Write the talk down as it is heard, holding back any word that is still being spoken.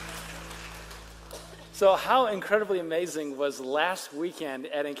So how incredibly amazing was last weekend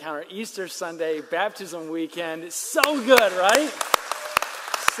at Encounter? Easter Sunday, baptism weekend. So good, right?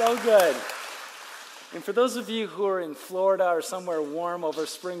 So good. And for those of you who are in Florida or somewhere warm over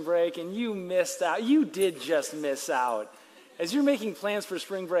spring break and you missed out, you did just miss out. As you're making plans for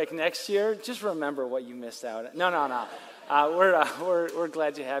spring break next year, just remember what you missed out. No. We're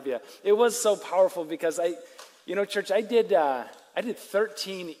glad to have you. It was so powerful because church, I did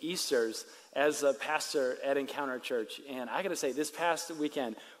 13 Easters as a pastor at Encounter Church. And I got to say, this past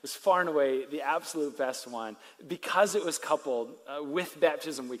weekend was far and away the absolute best one because it was coupled with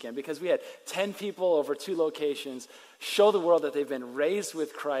baptism weekend, because we had 10 people over 2 locations show the world that they've been raised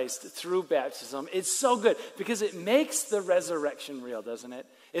with Christ through baptism. It's so good because it makes the resurrection real, doesn't it?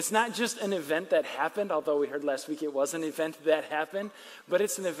 It's not just an event that happened, although we heard last week it was an event that happened, but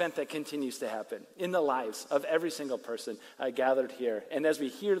it's an event that continues to happen in the lives of every single person gathered here. And as we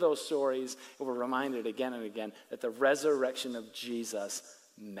hear those stories, we're reminded again and again that the resurrection of Jesus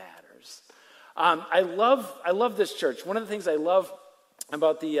matters. I love this church. One of the things I love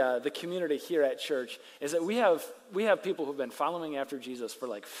about the community here at church is that we have people who've been following after Jesus for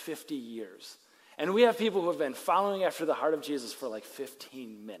like 50 years. And we have people who have been following after the heart of Jesus for like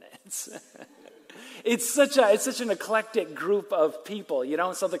 15 minutes. It's such an eclectic group of people,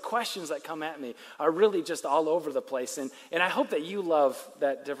 and so the questions that come at me are really just all over the place. And I hope that you love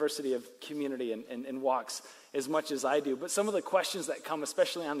that diversity of community and walks as much as I do. But some of the questions that come,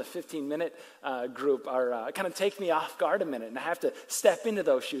 especially on the 15-minute group, are kind of take me off guard a minute. And I have to step into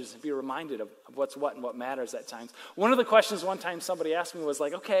those shoes and be reminded of what's what and what matters at times. One of the questions one time somebody asked me was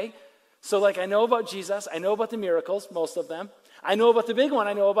like, okay, so I know about Jesus, I know about the miracles, most of them. I know about the big one,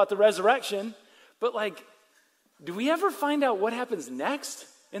 I know about the resurrection. But do we ever find out what happens next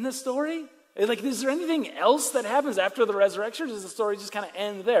in the story? Is there anything else that happens after the resurrection, or does the story just kind of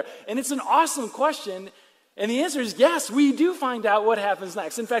end there? And it's an awesome question, and the answer is yes, we do find out what happens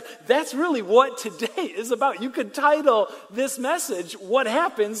next. In fact, that's really what today is about. You could title this message, What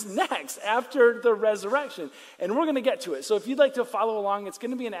Happens Next After the Resurrection. And we're going to get to it. So if you'd like to follow along, it's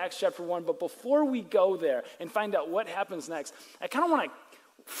going to be in Acts chapter 1. But before we go there and find out what happens next, I kind of want to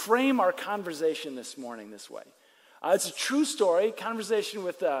frame our conversation this morning this way. It's a true story, conversation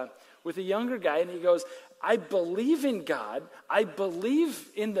with a younger guy, and he goes, I believe in God, I believe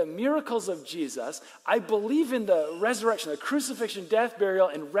in the miracles of Jesus, I believe in the resurrection, the crucifixion, death, burial,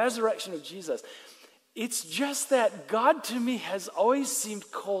 and resurrection of Jesus. It's just that God to me has always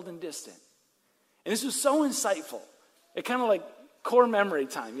seemed cold and distant. And this was so insightful. It kind of like core memory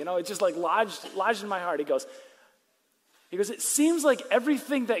time, it just lodged in my heart. He goes, it seems like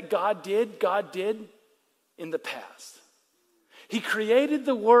everything that God did in the past. He created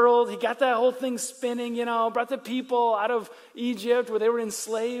the world. He got that whole thing spinning, brought the people out of Egypt where they were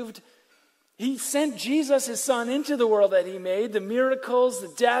enslaved. He sent Jesus, his son, into the world that he made, the miracles,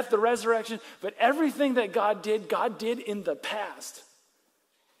 the death, the resurrection. But everything that God did in the past.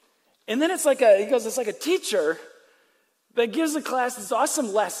 And then it's like a teacher that gives a class this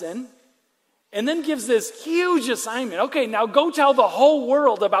awesome lesson and then gives this huge assignment. Okay, now go tell the whole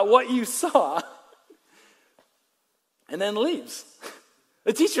world about what you saw. And then leaves.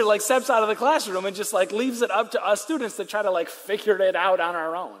 The teacher steps out of the classroom and just leaves it up to us students to try to figure it out on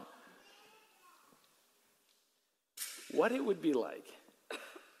our own. What it would be like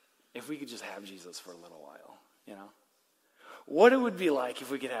if we could just have Jesus for a little while, What it would be like if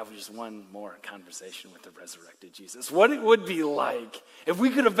we could have just one more conversation with the resurrected Jesus. What it would be like if we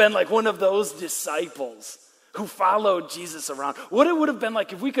could have been one of those disciples who followed Jesus around. What it would have been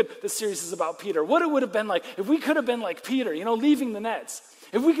like if we could, this series is about Peter, what it would have been like if we could have been like Peter, leaving the nets.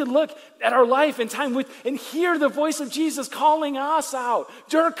 If we could look at our life and time and hear the voice of Jesus calling us out.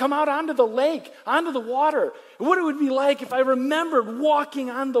 Dirk, come out onto the lake, onto the water. What it would be like if I remembered walking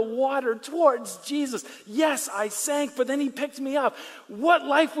on the water towards Jesus. Yes, I sank, but then he picked me up. What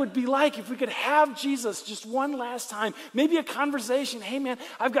life would be like if we could have Jesus just one last time. Maybe a conversation. Hey man,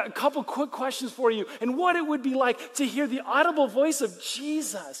 I've got a couple quick questions for you. And what it would be like to hear the audible voice of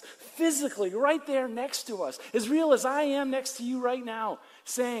Jesus physically right there next to us. As real as I am next to you right now.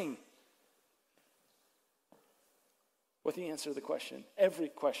 Saying what the answer to the question, every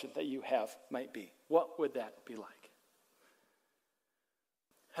question that you have might be. What would that be like?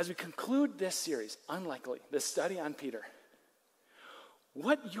 As we conclude this series, Unlikely, this study on Peter,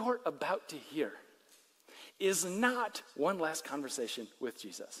 what you're about to hear is not one last conversation with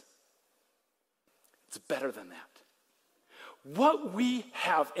Jesus. It's better than that. What we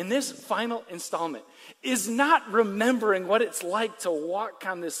have in this final installment is not remembering what it's like to walk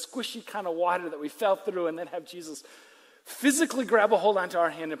on this squishy kind of water that we fell through and then have Jesus physically grab a hold onto our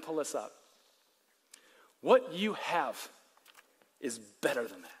hand and pull us up. what you have is better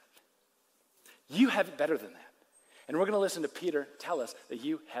than that. You have it better than that. And we're going to listen to Peter tell us that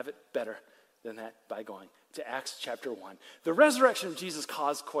you have it better than that by going to Acts chapter 1. The resurrection of Jesus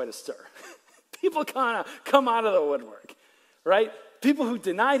caused quite a stir. People kind of come out of the woodwork, right? People who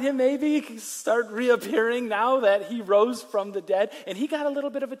denied him maybe start reappearing now that he rose from the dead. And he got a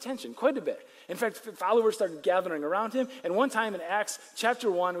little bit of attention, quite a bit. In fact, followers started gathering around him. And one time in Acts chapter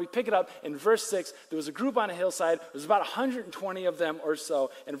 1, we pick it up in verse 6. There was a group on a hillside. There was about 120 of them or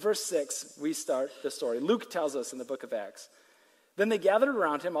so. In verse 6, we start the story. Luke tells us in the book of Acts. Then they gathered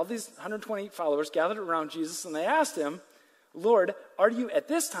around him. All these 120 followers gathered around Jesus. And they asked him, Lord, are you at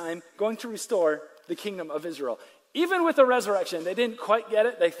this time going to restore the kingdom of Israel? Even with the resurrection, they didn't quite get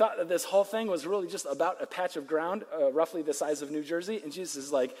it. They thought that this whole thing was really just about a patch of ground, roughly the size of New Jersey. And Jesus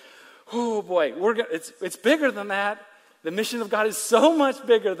is like, oh boy, it's bigger than that. The mission of God is so much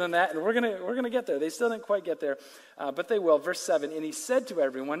bigger than that, and we're gonna get there. They still didn't quite get there, but they will. Verse 7, and he said to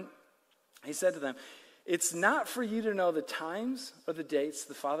everyone, he said to them, it's not for you to know the times or the dates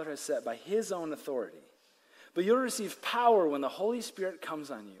the Father has set by his own authority, but you'll receive power when the Holy Spirit comes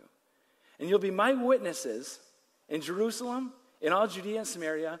on you. And you'll be my witnesses in Jerusalem, in all Judea and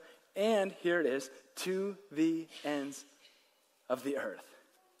Samaria, and here it is, to the ends of the earth.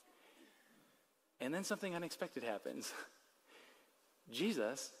 And then something unexpected happens.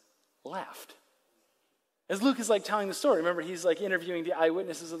 Jesus laughed. As Luke is like telling the story, remember he's like interviewing the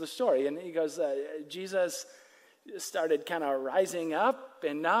eyewitnesses of the story, and he goes, Jesus started kind of rising up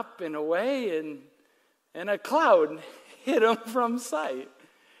and away, and a cloud hid him from sight.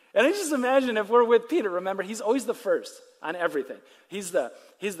 And I just imagine if we're with Peter, remember, he's always the first on everything. He's the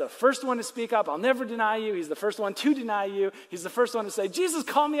first one to speak up. I'll never deny you. He's the first one to deny you. He's the first one to say, Jesus,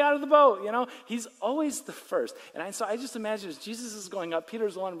 call me out of the boat. You know, he's always the first. And so I just imagine as Jesus is going up,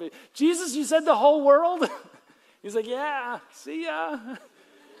 Peter's the one to be, Jesus, you said the whole world? He's like, yeah, see ya.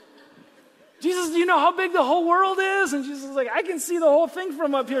 Jesus, do you know how big the whole world is? And Jesus is like, I can see the whole thing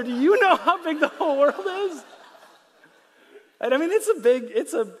from up here. Do you know how big the whole world is? And I mean, it's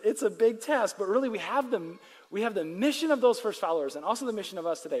a big task, but really we have the mission of those first followers and also the mission of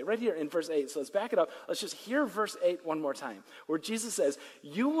us today, right here in verse 8. So let's back it up. Let's just hear verse 8 one more time, where Jesus says,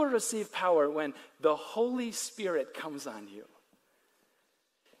 you will receive power when the Holy Spirit comes on you.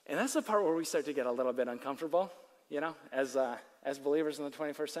 And that's the part where we start to get a little bit uncomfortable, you know, as believers in the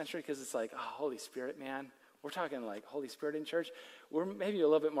 21st century, because it's like, oh, Holy Spirit, man. We're talking like Holy Spirit in church. We're maybe a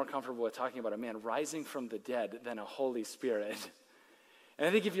little bit more comfortable with talking about a man rising from the dead than a Holy Spirit. And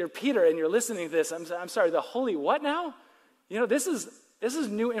I think if you're Peter and you're listening to this, I'm sorry, the Holy what now? You know, this is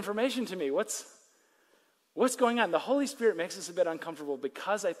new information to me. What's going on? The Holy Spirit makes us a bit uncomfortable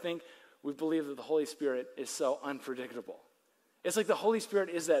because I think we believe that the Holy Spirit is so unpredictable. It's like the Holy Spirit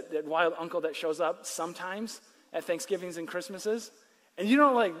is that wild uncle that shows up sometimes at Thanksgivings and Christmases. And you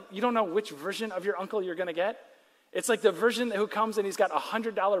don't know which version of your uncle you're going to get. It's like the version who comes and he's got a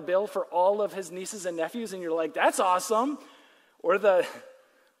 $100 bill for all of his nieces and nephews, and you're like, that's awesome. Or the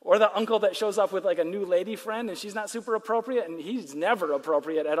uncle that shows up with like a new lady friend, and she's not super appropriate, and he's never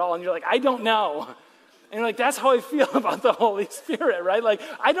appropriate at all. And you're like, I don't know. And you're like, that's how I feel about the Holy Spirit, right? Like,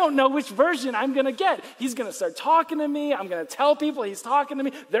 I don't know which version I'm going to get. He's going to start talking to me. I'm going to tell people he's talking to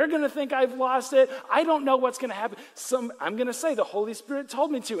me. They're going to think I've lost it. I don't know what's going to happen. I'm going to say the Holy Spirit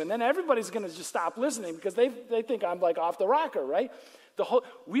told me to, and then everybody's going to just stop listening because they think I'm like off the rocker, right?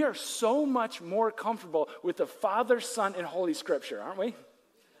 We are so much more comfortable with the Father, Son, and Holy Scripture, aren't we?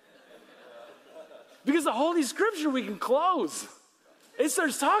 Because the Holy Scripture we can close. It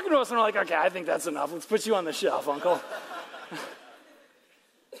starts talking to us, and we're like, okay, I think that's enough. Let's put you on the shelf, Uncle.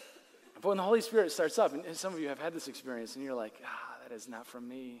 But when the Holy Spirit starts up, and some of you have had this experience, and you're like, that is not from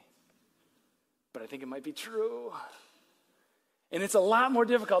me. But I think it might be true. And it's a lot more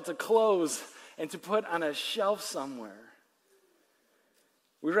difficult to close and to put on a shelf somewhere.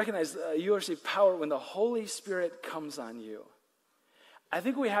 We recognize you receive power when the Holy Spirit comes on you. I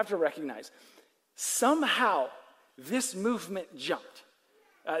think we have to recognize somehow this movement jumped.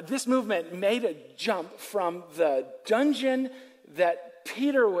 This movement made a jump from the dungeon that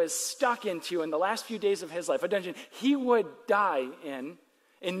Peter was stuck into in the last few days of his life, a dungeon he would die in.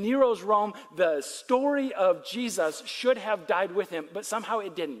 In Nero's Rome, the story of Jesus should have died with him, but somehow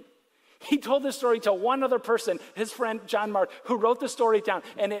it didn't. He told this story to one other person, his friend John Mark, who wrote the story down,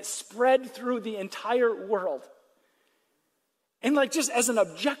 and it spread through the entire world. And like just as an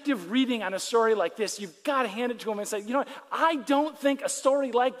objective reading on a story like this, you've got to hand it to him and say, you know what, I don't think a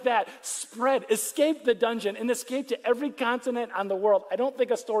story like that escaped the dungeon and escaped to every continent on the world. I don't think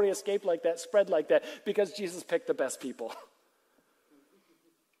a story escaped like that, spread like that, because Jesus picked the best people.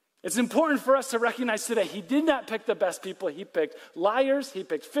 It's important for us to recognize today, he did not pick the best people. He picked liars, he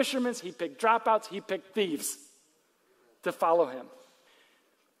picked fishermen, he picked dropouts, he picked thieves to follow him.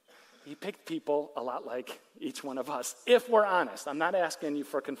 He picked people a lot like each one of us, if we're honest. I'm not asking you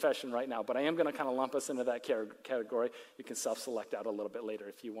for confession right now, but I am going to kind of lump us into that category. You can self-select out a little bit later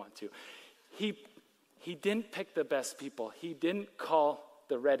if you want to. He didn't pick the best people. He didn't call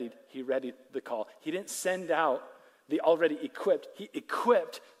the readied. He readied the call. He didn't send out the already equipped. He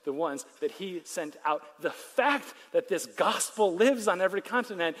equipped the ones that he sent out. The fact that this gospel lives on every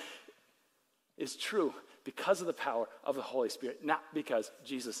continent is true because of the power of the Holy Spirit, not because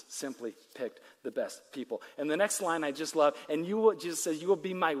Jesus simply picked the best people. And the next line I just love, and Jesus says, you will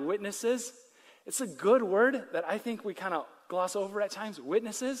be my witnesses. It's a good word that I think we kind of gloss over at times,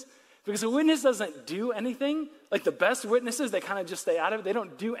 witnesses, because a witness doesn't do anything. Like the best witnesses, they kind of just stay out of it. They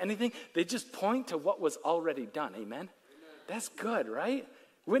don't do anything. They just point to what was already done. Amen? That's good, right?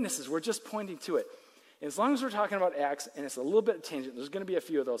 Witnesses, we're just pointing to it. And as long as we're talking about Acts, and it's a little bit tangent, there's going to be a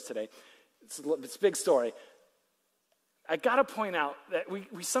few of those today. It's a big story. I got to point out that we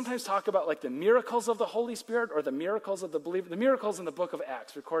sometimes talk about like the miracles of the Holy Spirit or the miracles of the believer. The miracles in the book of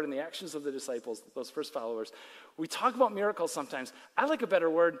Acts, recorded in the actions of the disciples, those first followers. We talk about miracles sometimes. I like a better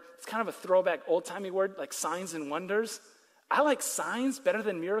word. It's kind of a throwback, old-timey word, like signs and wonders. I like signs better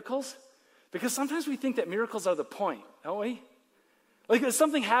than miracles because sometimes we think that miracles are the point, don't we? Like if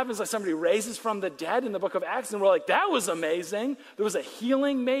something happens, like somebody raises from the dead in the book of Acts, and we're like, that was amazing. There was a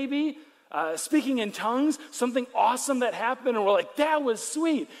healing maybe. Speaking in tongues, something awesome that happened, and we're like, that was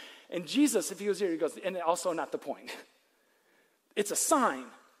sweet. And Jesus, if he was here, he goes, and also not the point. It's a sign.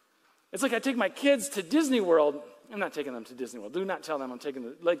 It's like I take my kids to Disney World. I'm not taking them to Disney World. Do not tell them I'm taking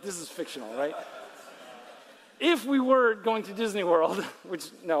them. Like, this is fictional, right? If we were going to Disney World, which,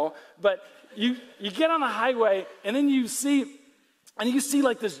 no, but you get on the highway, and then you see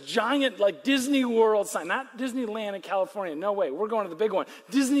like this giant like Disney World sign, not Disneyland in California, no way, we're going to the big one.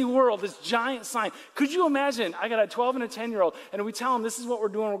 Disney World, this giant sign. Could you imagine, I got a 12 and a 10-year-old, and we tell them this is what we're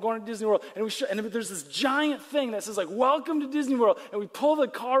doing, we're going to Disney World, and there's this giant thing that says like, welcome to Disney World, and we pull the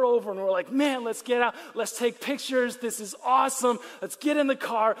car over, and we're like, man, let's get out, let's take pictures, this is awesome, let's get in the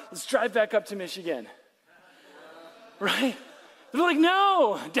car, let's drive back up to Michigan. Right? They're like,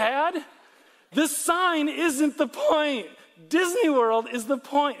 no, Dad, this sign isn't the point. Disney World is the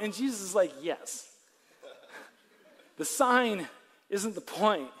point. And Jesus is like, yes. The sign isn't the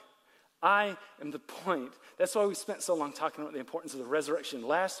point. I am the point. That's why we spent so long talking about the importance of the resurrection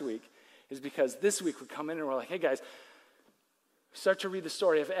last week, is because this week we come in and we're like, hey guys, start to read the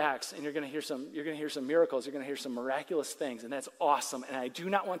story of Acts, and you're going to hear some miracles, you're going to hear some miraculous things, and that's awesome. And I do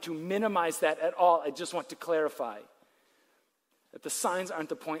not want to minimize that at all. I just want to clarify that the signs aren't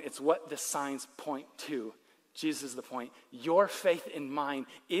the point, it's what the signs point to. Jesus is the point. Your faith in mine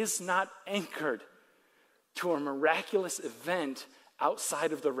is not anchored to a miraculous event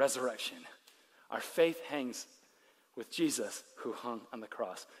outside of the resurrection. Our faith hangs with Jesus who hung on the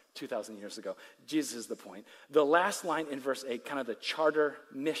cross 2,000 years ago. Jesus is the point. The last line in verse 8, kind of the charter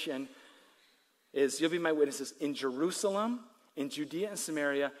mission, is you'll be my witnesses in Jerusalem, in Judea and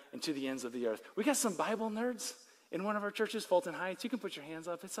Samaria, and to the ends of the earth. We got some Bible nerds in one of our churches, Fulton Heights. You can put your hands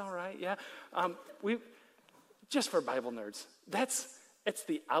up. It's all right, yeah. Just for Bible nerds, it's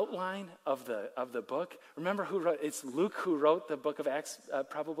the outline of the book. Remember who wrote? It's Luke who wrote the book of Acts,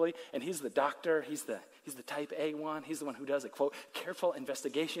 probably, and he's the doctor. He's the type A one. He's the one who does a quote careful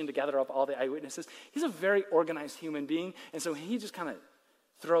investigation to gather up all the eyewitnesses. He's a very organized human being, and so he just kind of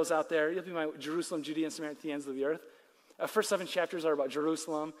throws out there, you'll be my Jerusalem, Judea, and Samaria to the ends of the earth. First 7 chapters are about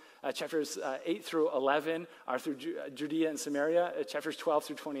Jerusalem. Chapters 8 through 11 are through Judea and Samaria. Chapters 12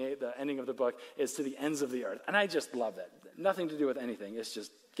 through 28, the ending of the book, is to the ends of the earth. And I just love that. Nothing to do with anything. It's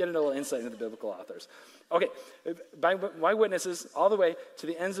just getting a little insight into the biblical authors. Okay, by witnesses all the way to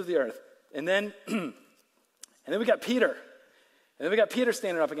the ends of the earth. And then we got Peter. And then we got Peter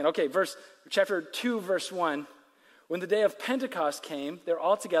standing up again. Okay, chapter 2, verse 1. When the day of Pentecost came, they're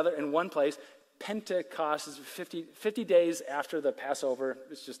all together in one place. Pentecost is 50 days after the Passover.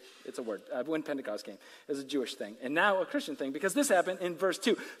 It's a word. When Pentecost came. It was a Jewish thing. And now a Christian thing, because this happened in verse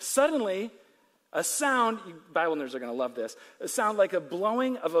 2. Suddenly, a sound, Bible nerds are going to love this, a sound like a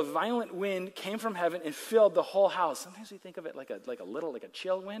blowing of a violent wind came from heaven and filled the whole house. Sometimes we think of it like a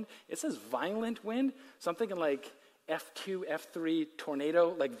chill wind. It says violent wind. So I'm thinking like F2, F3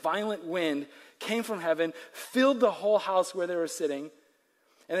 tornado, like violent wind came from heaven, filled the whole house where they were sitting.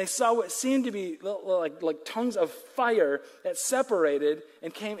 And they saw what seemed to be like tongues of fire that separated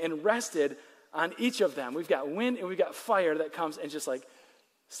and came and rested on each of them. We've got wind and we've got fire that comes and just like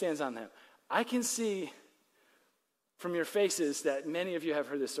stands on them. I can see from your faces that many of you have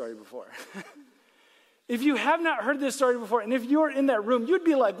heard this story before. If you have not heard this story before, and if you were in that room, you'd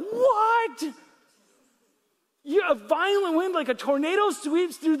be like, what? A violent wind, like a tornado,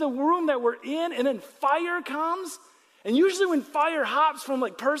 sweeps through the room that we're in, and then fire comes. And usually when fire hops from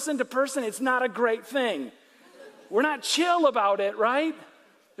like person to person, it's not a great thing. We're not chill about it, right?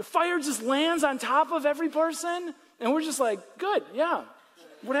 The fire just lands on top of every person, and we're just like, good, yeah.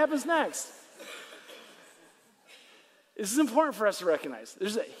 What happens next? This is important for us to recognize.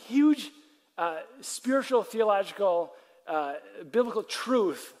 There's a huge spiritual, theological, biblical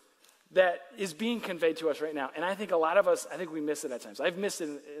truth that is being conveyed to us right now. And I think a lot of us, we miss it at times. I've missed it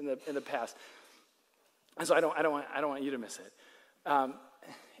in the past. And so I don't want you to miss it.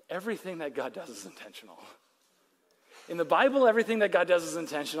 Everything that God does is intentional. In the Bible, everything that God does is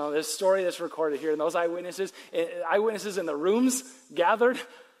intentional. This story that's recorded here, and those eyewitnesses in the rooms gathered,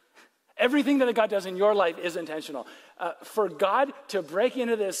 everything that God does in your life is intentional. For God to break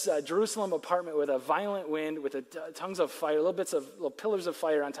into this Jerusalem apartment with a violent wind, with tongues of fire, little pillars of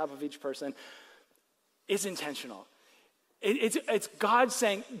fire on top of each person, is intentional. It's God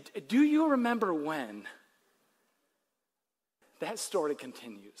saying, do you remember when? That story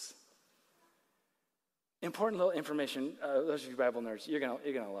continues. Important little information. Those of you Bible nerds, you're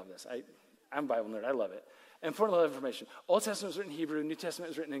gonna love this. I'm a Bible nerd. I love it. Important little information. Old Testament was written in Hebrew. New Testament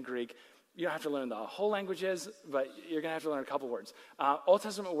was written in Greek. You don't have to learn the whole languages, but you're going to have to learn a couple words. Old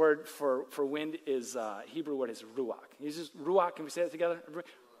Testament word for wind is, Hebrew word is ruach. You just ruach. Can we say that together?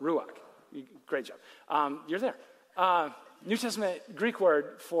 Ruach. Great job. You're there. New Testament Greek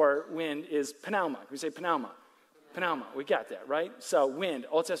word for wind is pneuma. Can we say pneuma? Pneuma. We got that, right? So wind,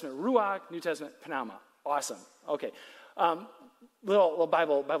 Old Testament ruach, New Testament pneuma. Awesome. Okay. Little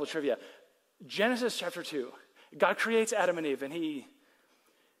Bible trivia. Genesis chapter 2. God creates Adam and Eve, and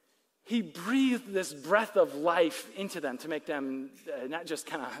he breathed this breath of life into them to make them not just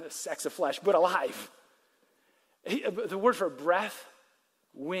kind of sacks of flesh, but alive. The word for breath,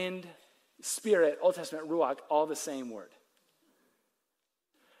 wind, spirit, Old Testament ruach, all the same word.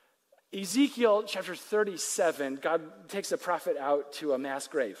 Ezekiel chapter 37, God takes a prophet out to a mass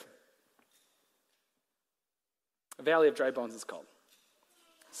grave. A valley of dry bones it's called.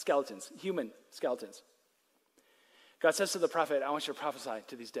 Skeletons, human skeletons. God says to the prophet, I want you to prophesy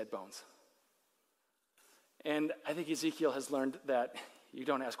to these dead bones. And I think Ezekiel has learned that you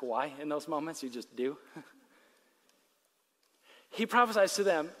don't ask why in those moments, you just do. He prophesies to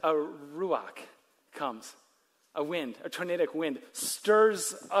them, a ruach comes, a wind, a tornadic wind,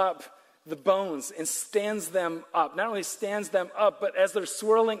 stirs up the bones and stands them up. Not only stands them up, but as they're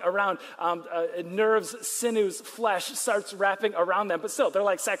swirling around, nerves, sinews, flesh starts wrapping around them. But still, they're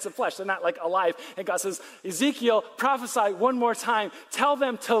like sacks of flesh. They're not like alive. And God says, Ezekiel, prophesy one more time. Tell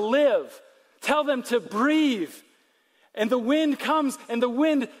them to live. Tell them to breathe. And the wind comes, and the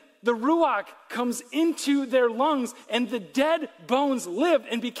ruach comes into their lungs, and the dead bones lived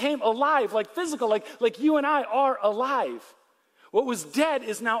and became alive, like physical, like you and I are alive. What was dead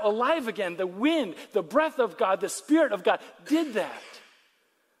is now alive again. The wind, the breath of God, the Spirit of God did that.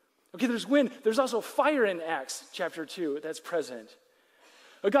 Okay, there's wind. There's also fire in Acts chapter 2 that's present.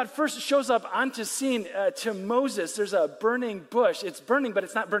 God first shows up onto scene to Moses. There's a burning bush. It's burning, but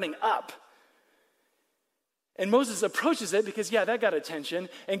it's not burning up. And Moses approaches it because, that got attention.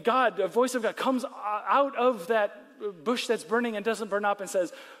 And God, the voice of God, comes out of that bush that's burning and doesn't burn up and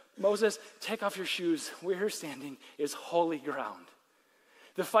says, Moses, take off your shoes. Where you're standing is holy ground.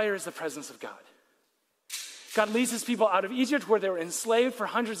 The fire is the presence of God. God leads his people out of Egypt where they were enslaved for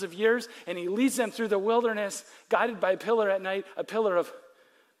hundreds of years, and he leads them through the wilderness, guided by a pillar at night, a pillar of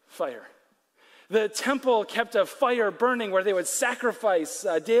fire. The temple kept a fire burning where they would sacrifice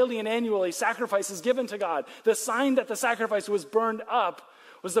daily and annually, sacrifices given to God. The sign that the sacrifice was burned up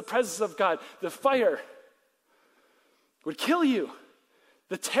was the presence of God. The fire would kill you.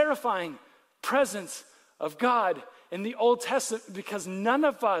 The terrifying presence of God in the Old Testament, because none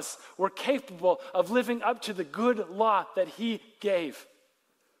of us were capable of living up to the good law that he gave.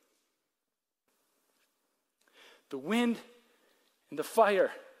 The wind and the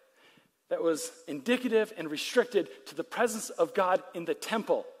fire that was indicative and restricted to the presence of God in the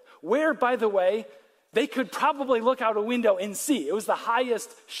temple, where, by the way, they could probably look out a window and see. It was the highest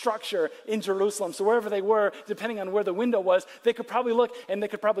structure in Jerusalem. So wherever they were, depending on where the window was, they could probably look and they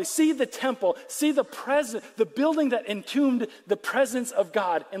could probably see the temple, see the building that entombed the presence of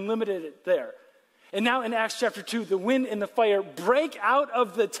God and limited it there. And now in Acts chapter 2, the wind and the fire break out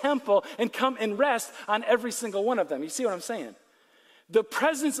of the temple and come and rest on every single one of them. You see what I'm saying? The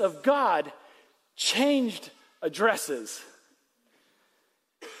presence of God changed addresses.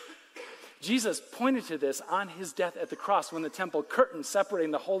 Jesus pointed to this on his death at the cross when the temple curtain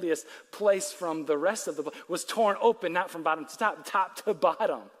separating the holiest place from the rest of the place was torn open, not from bottom to top, top to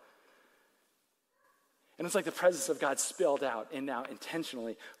bottom. And it's like the presence of God spilled out and now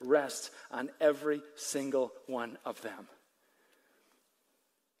intentionally rests on every single one of them.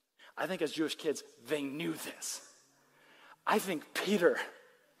 I think as Jewish kids, they knew this. I think Peter,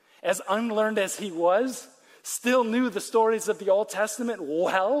 as unlearned as he was, still knew the stories of the Old Testament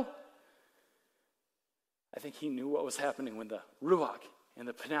well. I think he knew what was happening when the Ruach and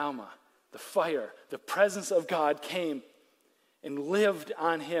the Pneuma, the fire, the presence of God came and lived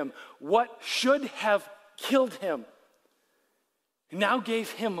on him. What should have killed him now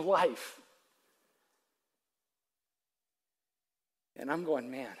gave him life. And I'm going,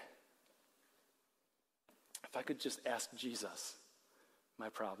 man, if I could just ask Jesus my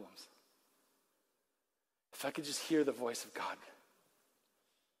problems, if I could just hear the voice of God,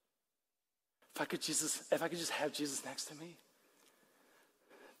 if I could just have Jesus next to me,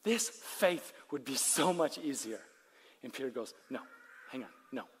 this faith would be so much easier. And Peter goes, no, hang on,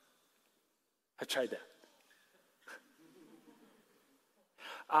 no. I've tried that.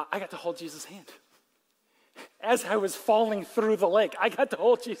 I got to hold Jesus' hand. As I was falling through the lake, I got to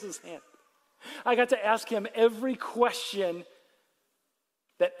hold Jesus' hand. I got to ask him every question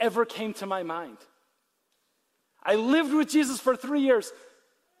that ever came to my mind. I lived with Jesus for 3 years,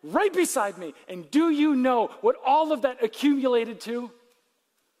 right beside me. And do you know what all of that accumulated to?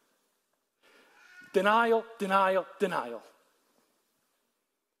 Denial, denial, denial.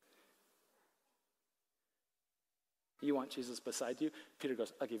 You want Jesus beside you? Peter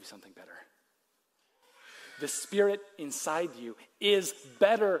goes, I'll give you something better. The Spirit inside you is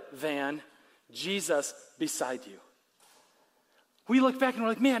better than Jesus beside you. We look back and we're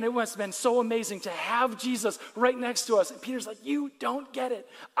like, man, it must have been so amazing to have Jesus right next to us. And Peter's like, you don't get it.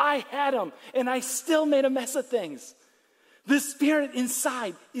 I had him, and I still made a mess of things. The Spirit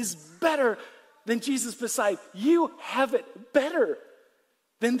inside is better than Jesus beside. You have it better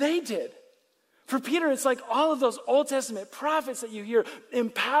than they did. For Peter, it's like all of those Old Testament prophets that you hear,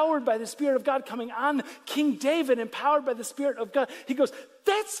 empowered by the Spirit of God coming on King David, empowered by the Spirit of God. He goes,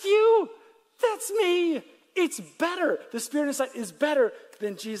 that's you. That's me. It's better. The Spirit inside is better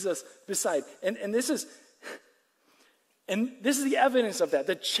than Jesus beside. And this is the evidence of that,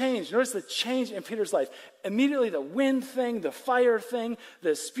 the change. Notice the change in Peter's life. Immediately the wind thing, the fire thing,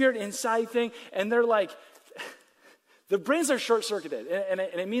 the Spirit inside thing, and they're like, the brains are short-circuited. And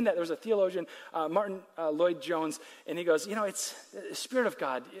I mean that. There was a theologian, Martin Lloyd-Jones, and he goes, it's the Spirit of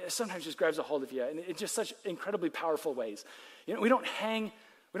God sometimes just grabs a hold of you in just such incredibly powerful ways. We don't hang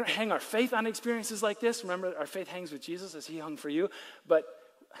our faith on experiences like this. Remember, our faith hangs with Jesus as he hung for you. But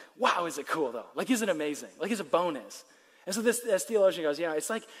wow, is it cool, though? Like, is it amazing? Like, it's a bonus. And so this theologian goes, it's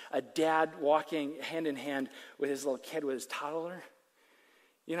like a dad walking hand in hand with his little kid, with his toddler.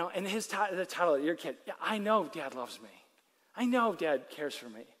 And the toddler, your kid, I know Dad loves me. I know Dad cares for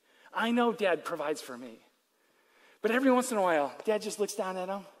me. I know Dad provides for me. But every once in a while, Dad just looks down at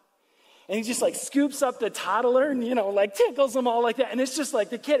him, and he just scoops up the toddler and, tickles them all like that. And it's just like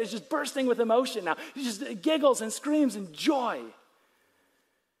the kid is just bursting with emotion now. He just giggles and screams in joy.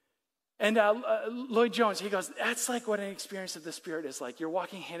 And Lloyd-Jones, he goes, that's like what an experience of the Spirit is like. You're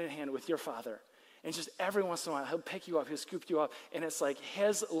walking hand in hand with your Father. And just every once in a while, he'll pick you up, he'll scoop you up, and it's like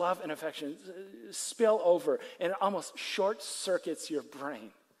his love and affection spill over, and it almost short circuits your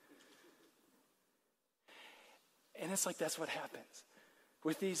brain. And it's like that's what happens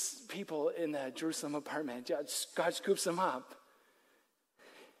with these people in the Jerusalem apartment. God scoops them up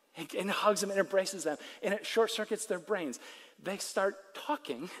and hugs them and embraces them, and it short circuits their brains. They start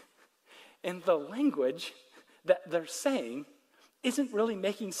talking, and the language that they're saying isn't really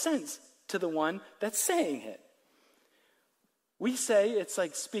making sense to the one that's saying it. We say it's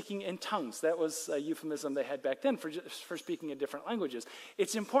like speaking in tongues. That was a euphemism they had back then for speaking in different languages.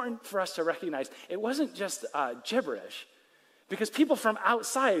 It's important for us to recognize it wasn't just gibberish, because people from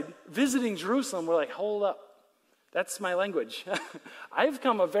outside visiting Jerusalem were like, hold up, that's my language. I've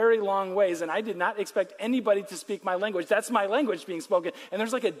come a very long ways, and I did not expect anybody to speak my language. That's my language being spoken. And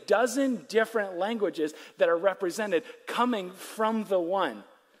there's like a dozen different languages that are represented coming from the one.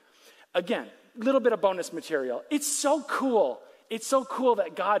 Again, a little bit of bonus material. It's so cool. It's so cool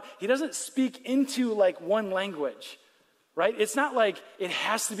that God, he doesn't speak into like one language, right? It's not like it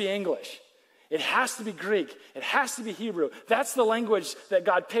has to be English. It has to be Greek. It has to be Hebrew. That's the language that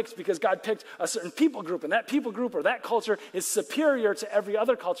God picked because God picked a certain people group, and that people group or that culture is superior to every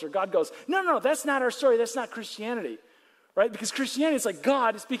other culture. God goes, no, that's not our story. That's not Christianity. right? Because Christianity is like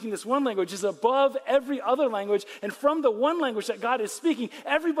God is speaking this one language is above every other language, and from the one language that God is speaking,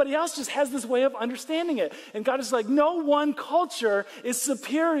 everybody else just has this way of understanding it. And God is like, no one culture is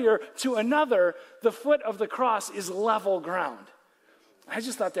superior to another. The foot of the cross is level ground. I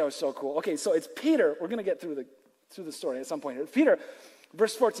just thought that was so cool. Okay, so it's Peter. We're going to get through the story at some point here. Peter,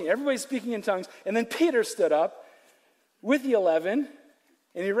 verse 14, everybody's speaking in tongues, and then Peter stood up with the 11,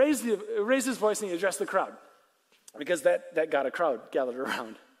 and he raised his voice and he addressed the crowd, because that got a crowd gathered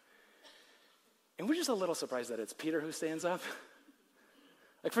around. And we're just a little surprised that it's Peter who stands up.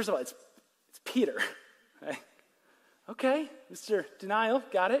 Like, first of all, it's Peter. Right? Okay, Mr. Denial,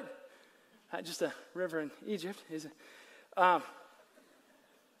 got it. Not just a river in Egypt.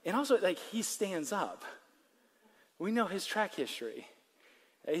 And also, like, he stands up. We know his track history.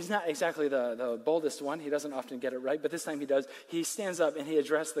 He's not exactly the boldest one. He doesn't often get it right, but this time he does. He stands up and he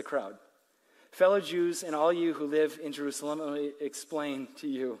addressed the crowd. Fellow Jews and all you who live in Jerusalem, let me explain to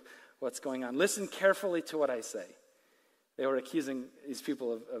you what's going on. Listen carefully to what I say. They were accusing these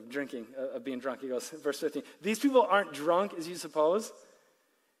people of drinking, of being drunk. He goes, verse 15, these people aren't drunk as you suppose.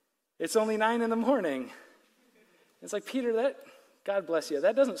 It's only 9 a.m. It's like, Peter, God bless you,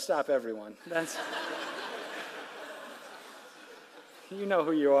 that doesn't stop everyone. You know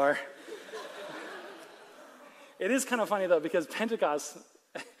who you are. It is kind of funny, though, because Pentecost,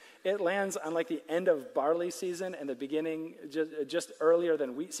 it lands on like the end of barley season and the beginning just earlier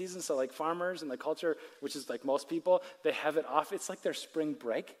than wheat season. So like farmers and the culture, which is like most people, they have it off. It's like their spring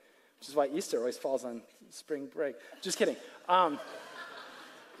break, which is why Easter always falls on spring break. Just kidding.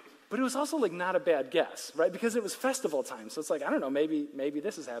 But it was also like not a bad guess, right? Because it was festival time. So it's like, I don't know, maybe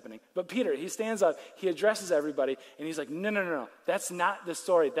this is happening. But Peter, he stands up, he addresses everybody, and he's like, no. That's not the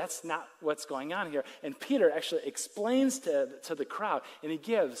story. That's not what's going on here. And Peter actually explains to the crowd, and he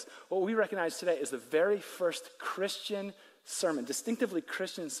gives what we recognize today as the very first Christian sermon, distinctively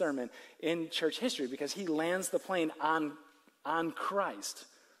Christian sermon in church history, because he lands the plane on Christ.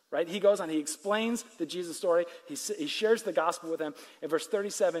 Right? He goes on, he explains the Jesus story, he shares the gospel with them. In verse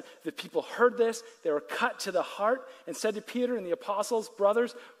 37, the people heard this, they were cut to the heart, and said to Peter and the apostles,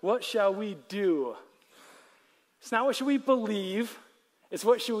 brothers, what shall we do? It's not what should we believe, it's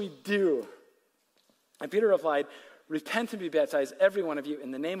what should we do? And Peter replied, repent and be baptized, every one of you,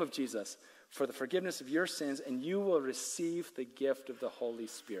 in the name of Jesus, for the forgiveness of your sins, and you will receive the gift of the Holy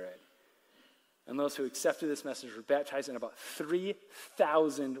Spirit. And those who accepted this message were baptized, and about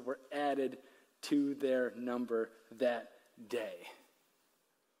 3,000 were added to their number that day.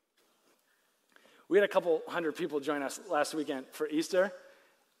 We had a couple hundred people join us last weekend for Easter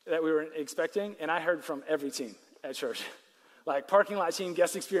that we were expecting, and I heard from every team at church. Like parking lot team,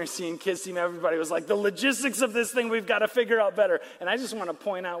 guest experience team, kids team, everybody was like, the logistics of this thing we've got to figure out better. And I just want to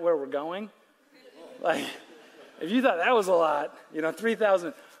point out where we're going. Like, if you thought that was a lot,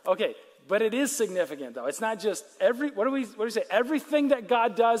 3,000. Okay. But it is significant, though. It's not just what do we say? Everything that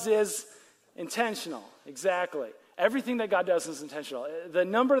God does is intentional. Exactly. Everything that God does is intentional. The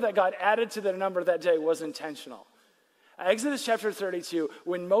number that God added to the number that day was intentional. Exodus chapter 32,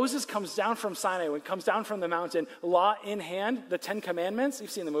 when Moses comes down from Sinai, when he comes down from the mountain, law in hand, the 10 Commandments,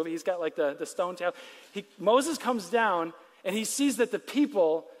 you've seen the movie, he's got like the stone tail. Moses comes down and he sees that the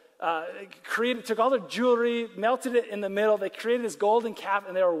people took all their jewelry, melted it in the middle. They created this golden calf,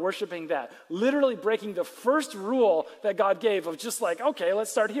 and they were worshiping that. Literally breaking the first rule that God gave of just like, okay,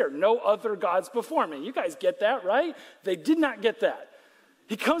 let's start here. No other gods before me. You guys get that, right? They did not get that.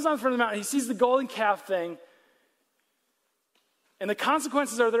 He comes down from the mountain. He sees the golden calf thing. And the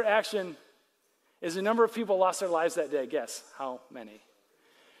consequences of their action is a number of people lost their lives that day. Guess how many?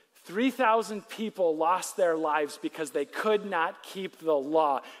 3,000 people lost their lives because they could not keep the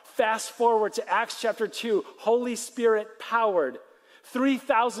law. Fast forward to Acts chapter 2, Holy Spirit powered.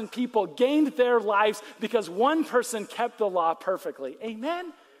 3,000 people gained their lives because one person kept the law perfectly.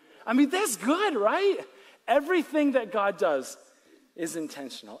 Amen? I mean, that's good, right? Everything that God does is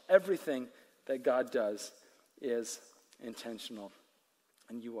intentional. Everything that God does is intentional.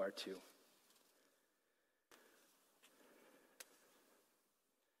 And you are too.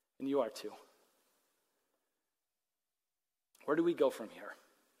 And you are too. Where do we go from here?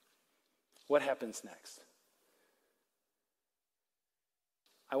 What happens next?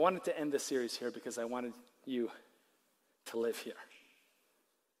 I wanted to end this series here because I wanted you to live here.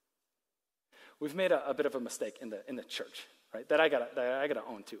 We've made a bit of a mistake in the church, right? That I gotta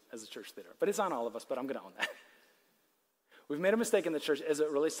own too as a church leader. But it's on all of us, but I'm gonna own that. We've made a mistake in the church as it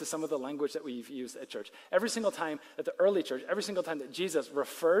relates to some of the language that we've used at church. Every single time at the early church, every single time that Jesus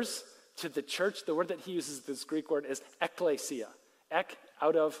refers to the church, the word that he uses, this Greek word, is ekklesia. Ek,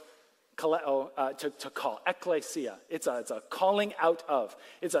 out of, kaleo, to call, ecclesia. It's a calling out of.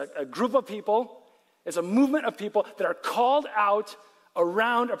 It's a group of people, it's a movement of people that are called out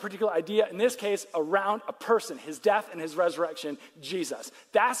around a particular idea, in this case, around a person, his death and his resurrection, Jesus.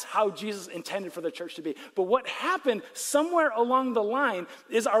 That's how Jesus intended for the church to be. But what happened somewhere along the line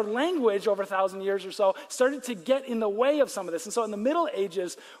is our language over 1,000 years or so started to get in the way of some of this. And so in the Middle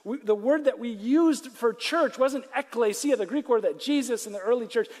Ages, the word that we used for church wasn't ecclesia, the Greek word that Jesus and the early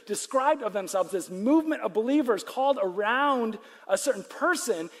church described of themselves, this movement of believers called around a certain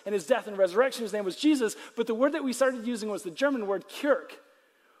person and his death and resurrection. His name was Jesus. But the word that we started using was the German word Kirche,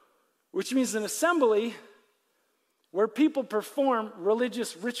 which means an assembly where people perform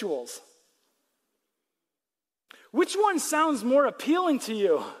religious rituals. Which one sounds more appealing to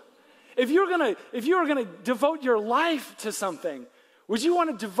you? If you were gonna devote your life to something, would you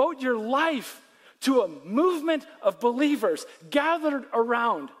want to devote your life to a movement of believers gathered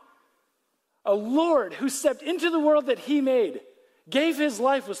around a Lord who stepped into the world that he made, gave his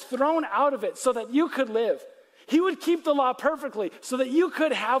life, was thrown out of it so that you could live? He would keep the law perfectly so that you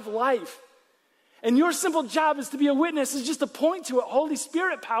could have life. And your simple job is to be a witness, is just to point to it, Holy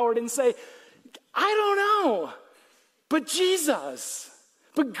Spirit powered, and say, I don't know, but Jesus,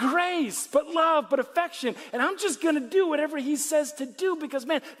 but grace, but love, but affection. And I'm just going to do whatever he says to do because,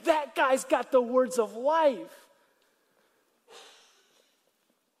 man, that guy's got the words of life.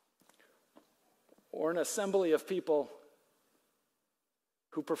 Or an assembly of people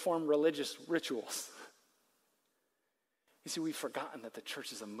who perform religious rituals. You see, we've forgotten that the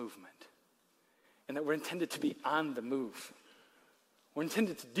church is a movement and that we're intended to be on the move. We're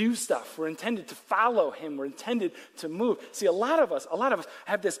intended to do stuff. We're intended to follow him. We're intended to move. See, a lot of us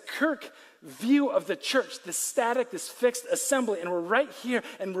have this Kirk view of the church, this static, this fixed assembly, and we're right here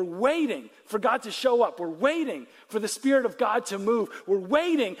and we're waiting for God to show up. We're waiting for the Spirit of God to move. We're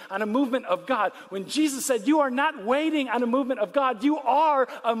waiting on a movement of God. When Jesus said, you are not waiting on a movement of God, you are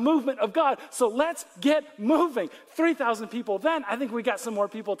a movement of God. So let's get moving. 3,000 people then. I think we got some more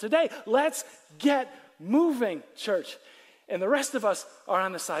people today. Let's get moving, church. And the rest of us are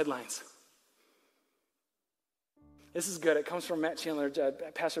on the sidelines. This is good. It comes from Matt Chandler,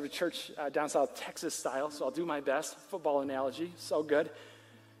 pastor of a church down south, Texas style, so I'll do my best. Football analogy, so good.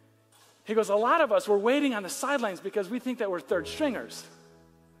 He goes, a lot of us, we're waiting on the sidelines because we think that we're third stringers.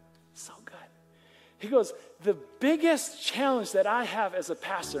 So good. He goes, the biggest challenge that I have as a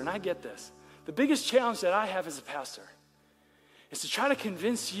pastor, and I get this, the biggest challenge that I have as a pastor is to try to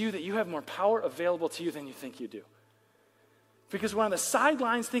convince you that you have more power available to you than you think you do. Because we're on the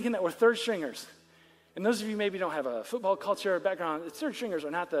sidelines thinking that we're third stringers. And those of you maybe don't have a football culture background, third stringers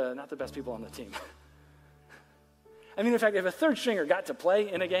are not the best people on the team. I mean, in fact, if a third stringer got to play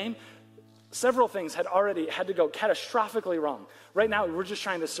in a game, several things had already had to go catastrophically wrong. Right now, we're just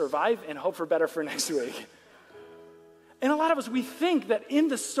trying to survive and hope for better for next week. And a lot of us, we think that in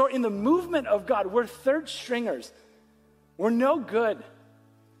the movement of God, we're third stringers. We're no good.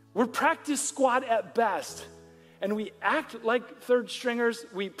 We're practice squad at best. And we act like third stringers,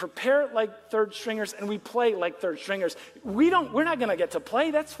 we prepare like third stringers, and we play like third stringers. We're not going to get to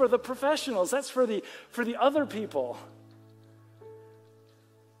play. That's for the professionals. That's for the other people.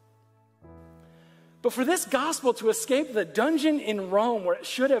 But for this gospel to escape the dungeon in Rome where it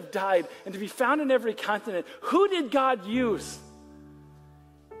should have died and to be found in every continent, who did God use?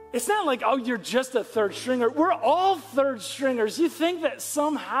 It's not like, oh, you're just a third stringer. We're all third stringers. You think that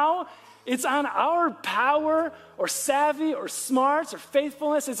somehow it's on our power or savvy or smarts or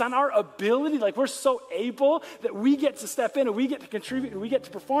faithfulness. It's on our ability, like we're so able that we get to step in and we get to contribute and we get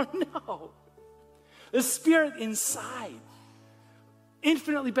to perform. No. The Spirit inside,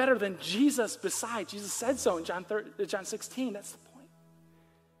 infinitely better than Jesus beside. Jesus said so in John 16. That's the point.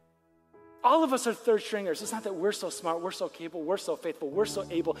 All of us are third stringers. It's not that we're so smart, we're so capable, we're so faithful, we're so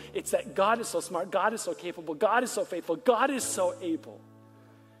able. It's that God is so smart, God is so capable, God is so faithful, God is so able.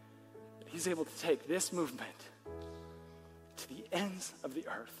 He's able to take this movement to the ends of the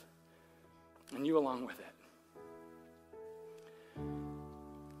earth, and you along with it.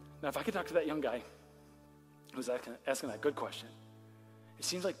 Now, if I could talk to that young guy who's asking that good question, it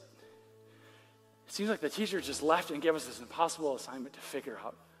seems like the teacher just left and gave us this impossible assignment to figure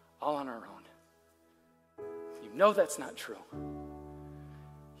out all on our own. You know that's not true.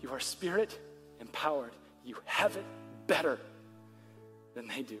 You are Spirit empowered. You have it better than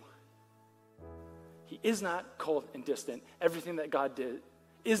they do. He is not cold and distant. Everything that God did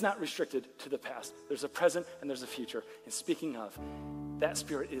is not restricted to the past. There's a present and there's a future. And speaking of, that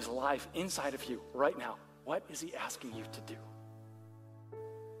Spirit is alive inside of you right now. What is he asking you to do?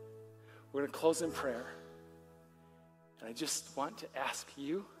 We're going to close in prayer. And I just want to ask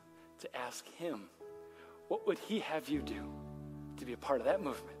you to ask him, what would he have you do to be a part of that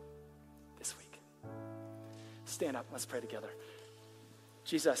movement this week? Stand up. Let's pray together.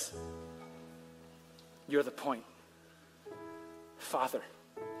 Jesus, you're the point. Father,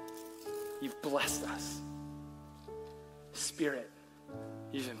 you've blessed us. Spirit,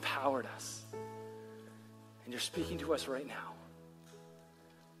 you've empowered us. And you're speaking to us right now.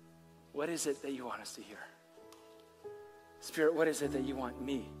 What is it that you want us to hear? Spirit, what is it that you want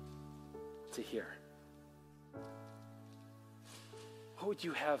me to hear? What would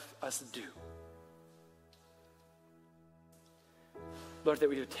you have us do? Lord, that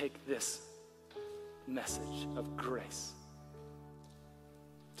we would take this message of grace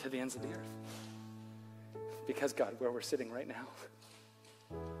to the ends of the earth. Because, God, where we're sitting right now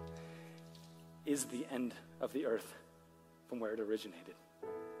is the end of the earth from where it originated.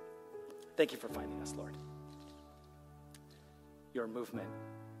 Thank you for finding us, Lord. Your movement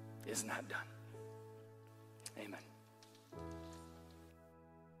is not done. Amen.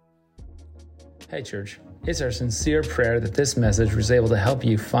 Hey, church. It's our sincere prayer that this message was able to help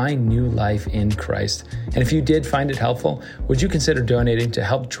you find new life in Christ. And if you did find it helpful, would you consider donating to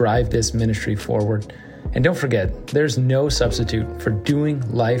help drive this ministry forward? And don't forget, there's no substitute for doing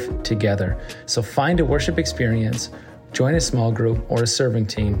life together. So find a worship experience, join a small group, or a serving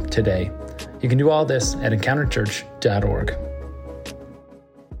team today. You can do all this at encounterchurch.org.